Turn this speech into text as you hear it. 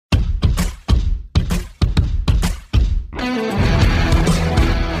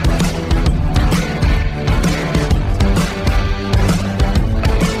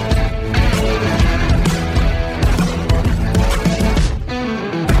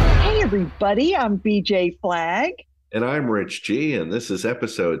everybody. I'm BJ Flagg. And I'm Rich G, and this is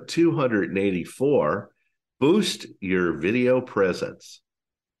episode 284, Boost Your Video Presence.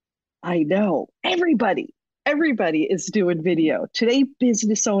 I know everybody is doing video. Today,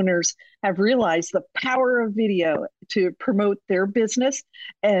 business owners have realized the power of video to promote their business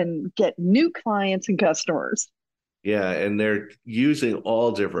and get new clients and customers. Yeah, and they're using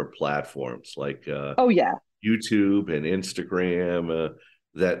all different platforms like Oh, yeah. YouTube and Instagram,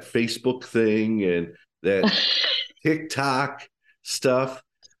 that Facebook thing, and that TikTok stuff.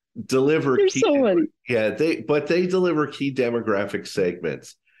 Deliver There's key, so many. yeah, they deliver key demographic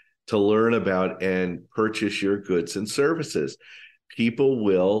segments to learn about and purchase your goods and services. People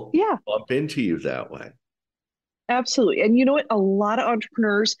will Yeah, bump into you that way. absolutely. And you know what? A lot of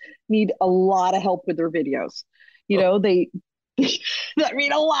entrepreneurs need a lot of help with their videos. You Oh, know, they, I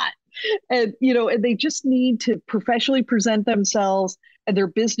mean, a lot. And they just need to professionally present themselves and their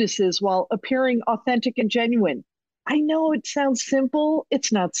businesses while appearing authentic and genuine. I know it sounds simple.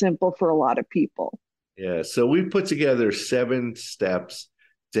 It's not simple for a lot of people. yeah. So we put together 7 steps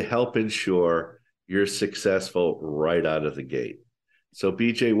to help ensure you're successful right out of the gate. So,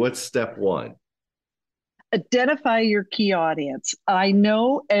 BJ, what's step one? Identify your key audience. I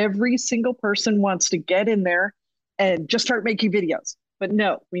know every single person wants to get in there and just start making videos, but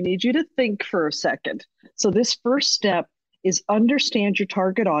no, we need you to think for a second. So this first step is understand your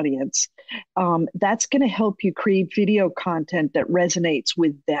target audience. That's going to help you create video content that resonates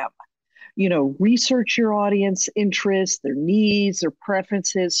with them. Research your audience interests, their needs, their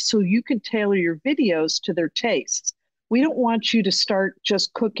preferences, so you can tailor your videos to their tastes. We don't want you to start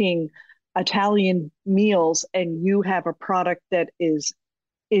just cooking Italian meals and you have a product that is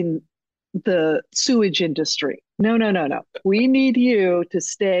in the sewage industry. No, no, no, no. We need you to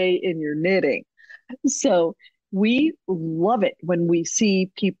stay in your knitting. So we love it when we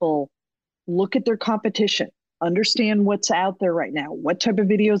see people look at their competition, understand what's out there right now. What type of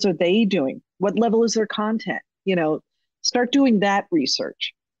videos are they doing? What level is their content? Start doing that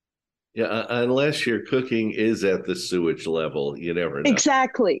research. Yeah, unless your cooking is at the sewage level, you never know.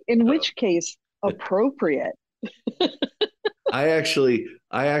 Exactly. In So, which case, appropriate. I actually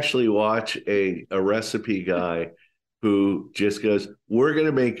watch a recipe guy who just goes, "We're going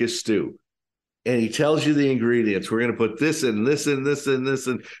to make a stew," and he tells you the ingredients. We're going to put this in, this in, this in, this,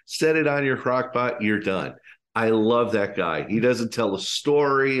 and set it on your crock pot. You're done. I love that guy. He doesn't tell a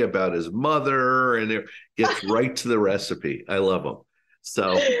story about his mother, and it gets right to the recipe. I love him.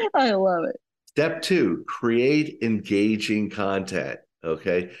 So, I love it. step two, create engaging content.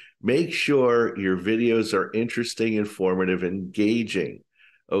 Okay. Make sure your videos are interesting, informative, engaging.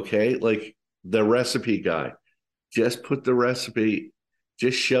 Okay. Like the recipe guy, just put the recipe,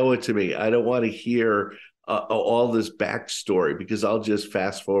 just show it to me. I don't want to hear all this backstory because I'll just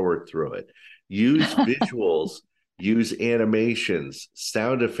fast forward through it. Use visuals, use animations,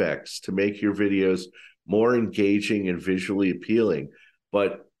 sound effects to make your videos more engaging and visually appealing.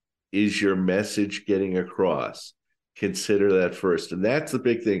 But is your message getting across? Consider that first. And that's the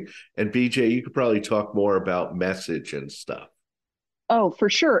big thing. And BJ, you could probably talk more about message and stuff. Oh, for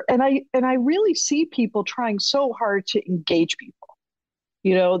sure. And I really see people trying so hard to engage people.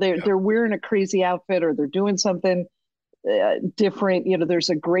 Yeah. They're wearing a crazy outfit or they're doing something different. There's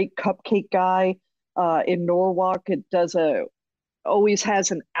a great cupcake guy in Norwalk. It does a always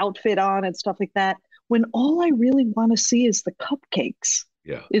has an outfit on and stuff like that. When all I really want to see is the cupcakes.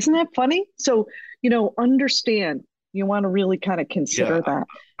 Yeah. Isn't that funny? So, understand you want to really kind of Yeah. consider that.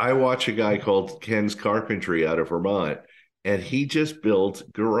 I watch a guy called Ken's Carpentry out of Vermont, and he just builds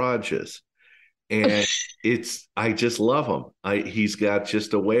garages. And I just love him. He's got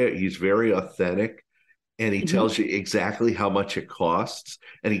just a way, he's very authentic, and he Mhm. tells you exactly how much it costs,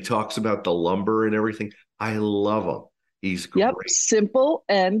 and he talks about the lumber and everything. I love him. He's Yep, great. simple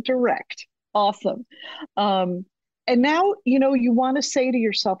and direct. Awesome. Um, and now, you want to say to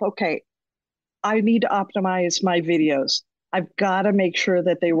yourself, okay, I need to optimize my videos. I've got to make sure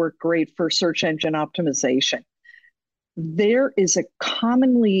that they work great for search engine optimization. There is a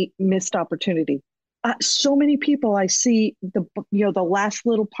commonly missed opportunity. So many people I see the last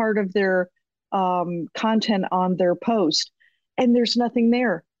little part of their content on their post, and there's nothing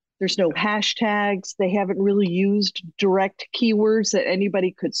there. There's no hashtags. They haven't really used direct keywords that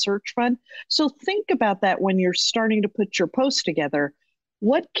anybody could search from. So think about that when you're starting to put your post together.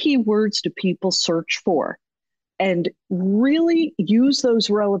 What keywords do people search for? And really use those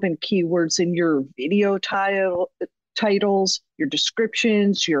relevant keywords in your video titles, your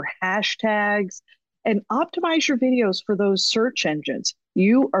descriptions, your hashtags, and optimize your videos for those search engines.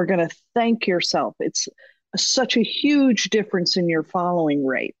 You are going to thank yourself. It's such a huge difference in your following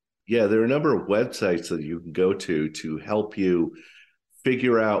rate. Yeah, there are a number of websites that you can go to help you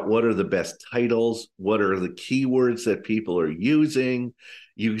figure out what are the best titles, what are the keywords that people are using.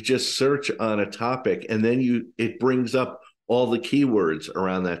 You just search on a topic and then it brings up all the keywords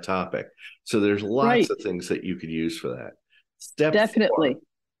around that topic. So there's lots Right. of things that you could use for that. Step 4, Definitely.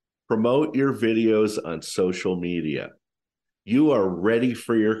 promote your videos on social media. You are ready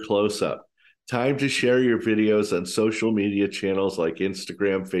for your close up. Time to share your videos on social media channels like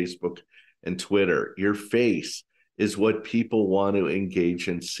Instagram, Facebook, and Twitter. Your face is what people want to engage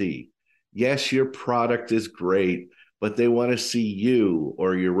and see. Yes, your product is great, but they want to see you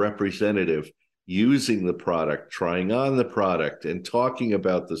or your representative using the product, trying on the product, and talking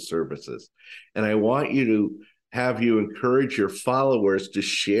about the services. And I want you encourage your followers to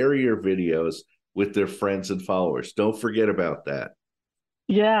share your videos with their friends and followers. Don't forget about that.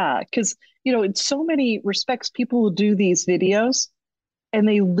 Yeah, because in so many respects, people will do these videos and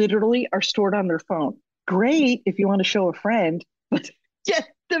they literally are stored on their phone. Great if you want to show a friend, but get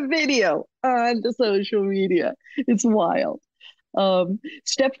the video on the social media. It's wild.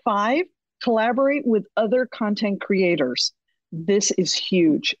 Step 5, collaborate with other content creators. This is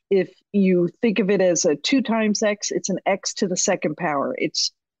huge. If you think of it as a 2 times X, it's an X to the second power.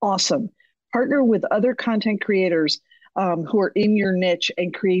 It's awesome. Partner with other content creators who are in your niche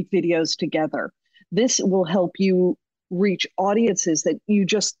and create videos together. This will help you reach audiences that you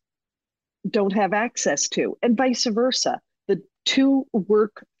just don't have access to, and vice versa. The two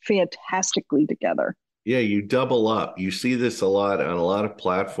work fantastically together. Yeah, you double up. You see this a lot on a lot of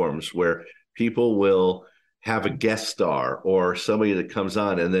platforms where people will have a guest star or somebody that comes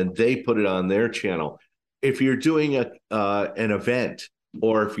on and then they put it on their channel. If you're doing an event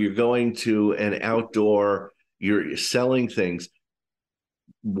or if you're going to an outdoor, you're selling things,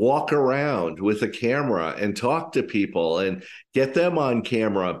 walk around with a camera and talk to people and get them on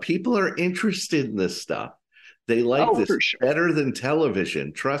camera. People are interested in this stuff. They like Oh, this for sure. better than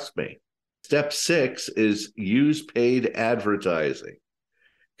television, trust me. Step 6 is use paid advertising.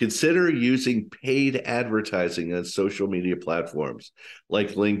 Consider using paid advertising on social media platforms like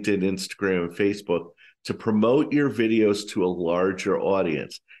LinkedIn, Instagram, and Facebook to promote your videos to a larger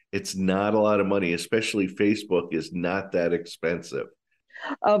audience. It's not a lot of money, especially Facebook is not that expensive.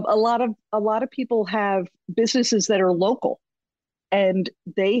 A lot of people have businesses that are local, and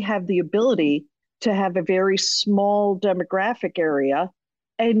they have the ability to have a very small demographic area,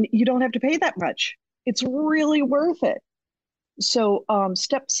 and you don't have to pay that much. It's really worth it. So,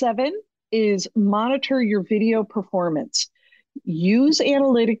 step 7 is monitor your video performance. Use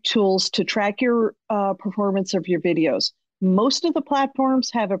analytic tools to track your performance of your videos. Most of the platforms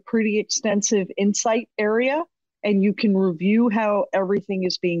have a pretty extensive insight area, and you can review how everything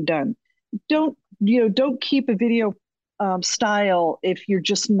is being done. Don't keep a video style if you're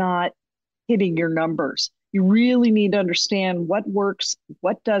just not hitting your numbers. You really need to understand what works,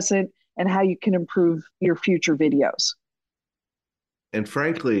 what doesn't, and how you can improve your future videos. And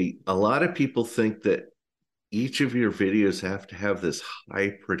frankly, a lot of people think that each of your videos have to have this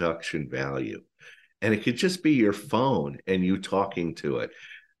high production value. And it could just be your phone and you talking to it.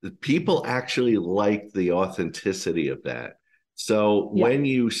 The people actually like the authenticity of that. So Yeah. when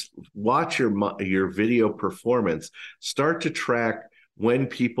you watch your video performance, start to track when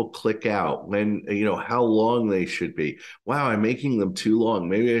people click out, when how long they should be. Wow, I'm making them too long.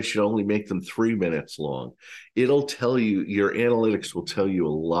 Maybe I should only make them 3 minutes long. It'll tell you, your analytics will tell you a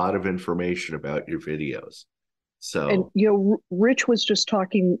lot of information about your videos. And So Rich was just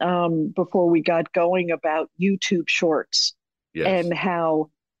talking before we got going about YouTube Shorts yes. and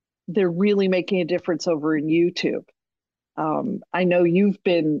how they're really making a difference over in YouTube. I know you've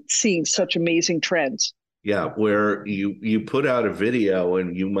been seeing such amazing trends. Yeah, where you put out a video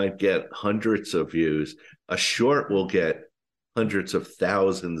and you might get hundreds of views. A short will get hundreds of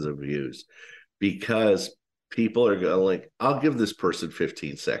thousands of views because people are going like, I'll give this person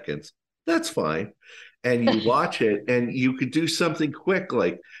 15 seconds. That's fine. And you watch it and you could do something quick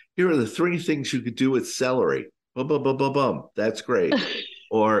like, here are the 3 things you could do with celery. Bum, bum, bum, bum, bum. That's great.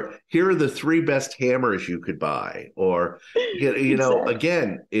 Or here are the 3 best hammers you could buy. Or Exactly.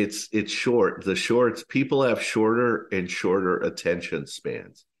 again, it's short. The shorts, people have shorter and shorter attention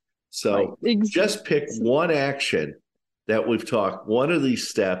spans. Right. So just pick one action that we've talked, one of these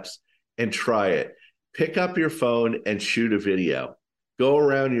steps, and try it. Pick up your phone and shoot a video. Go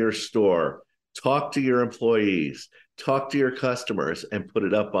around your store, talk to your employees, talk to your customers, and put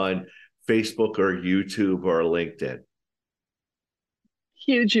it up on Facebook or YouTube or LinkedIn.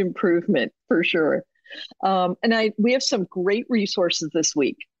 Huge improvement for sure. And we have some great resources this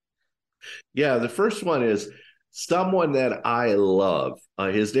week. Yeah, the first one is Someone that I love.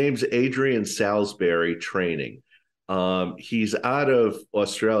 His name's Adrian Salisbury Training. He's out of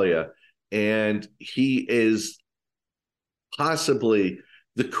Australia, and he is possibly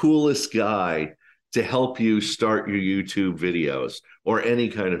the coolest guy to help you start your YouTube videos or any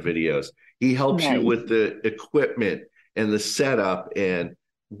kind of videos. He helps you Nice. with the equipment and the setup and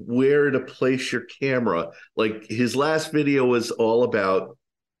where to place your camera. Like his last video was all about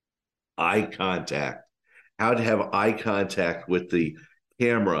eye contact, how to have eye contact with the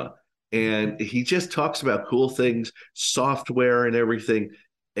camera. And he just talks about cool things, software and everything.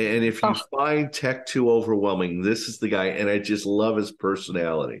 And if you Oh, find tech too overwhelming, this is the guy. And I just love his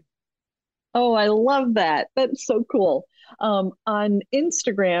personality. oh, I love that. That's so cool. On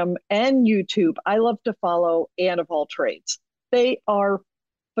Instagram and YouTube, I love to follow Anne of All Trades. They are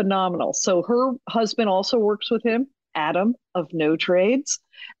phenomenal. So her husband also works with him, Adam of No Trades,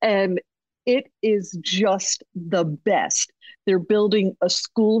 and it is just the best. They're building a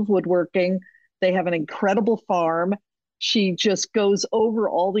school of woodworking. They have an incredible farm. She just goes over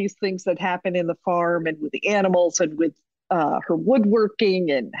all these things that happen in the farm and with the animals and with her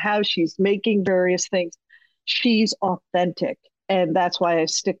woodworking and how she's making various things. She's authentic, and that's why I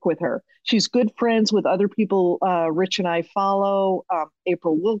stick with her. She's good friends with other people. Rich and I follow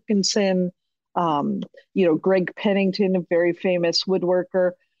April Wilkinson, um, Greg Pennington, a very famous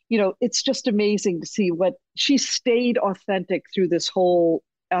woodworker. It's just amazing to see what she stayed authentic through this whole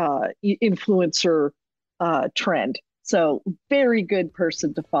influencer trend. So, very good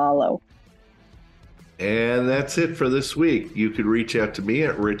person to follow. And that's it for this week. You could reach out to me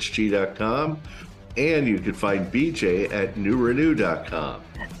at richg.com, and you could find BJ at newrenew.com.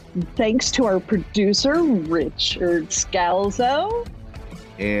 Thanks to our producer, Richard Scalzo.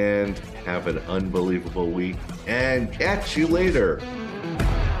 And have an unbelievable week, and catch you later.